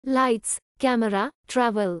Lights, camera,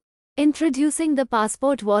 travel. Introducing the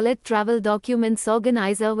Passport Wallet Travel Documents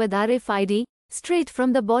Organizer with RFID, straight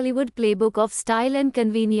from the Bollywood playbook of style and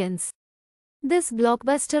convenience. This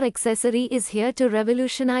blockbuster accessory is here to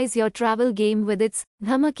revolutionize your travel game with its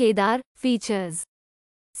dhamakedar features.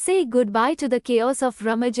 Say goodbye to the chaos of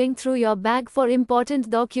rummaging through your bag for important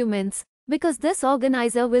documents, because this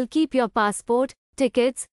organizer will keep your passport,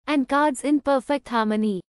 tickets, and cards in perfect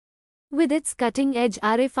harmony. With its cutting-edge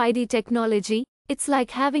RFID technology, it's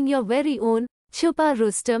like having your very own Chupa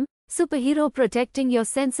Rustam superhero protecting your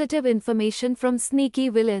sensitive information from sneaky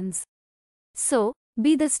villains. So,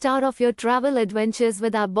 be the star of your travel adventures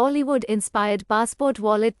with our Bollywood-inspired Passport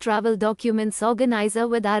Wallet Travel Documents Organizer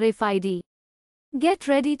with RFID. Get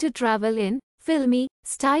ready to travel in filmy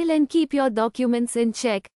style and keep your documents in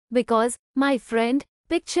check, because, my friend,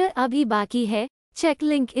 picture abhi baki hai. Check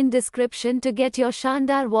link in description to get your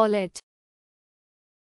Shandar wallet.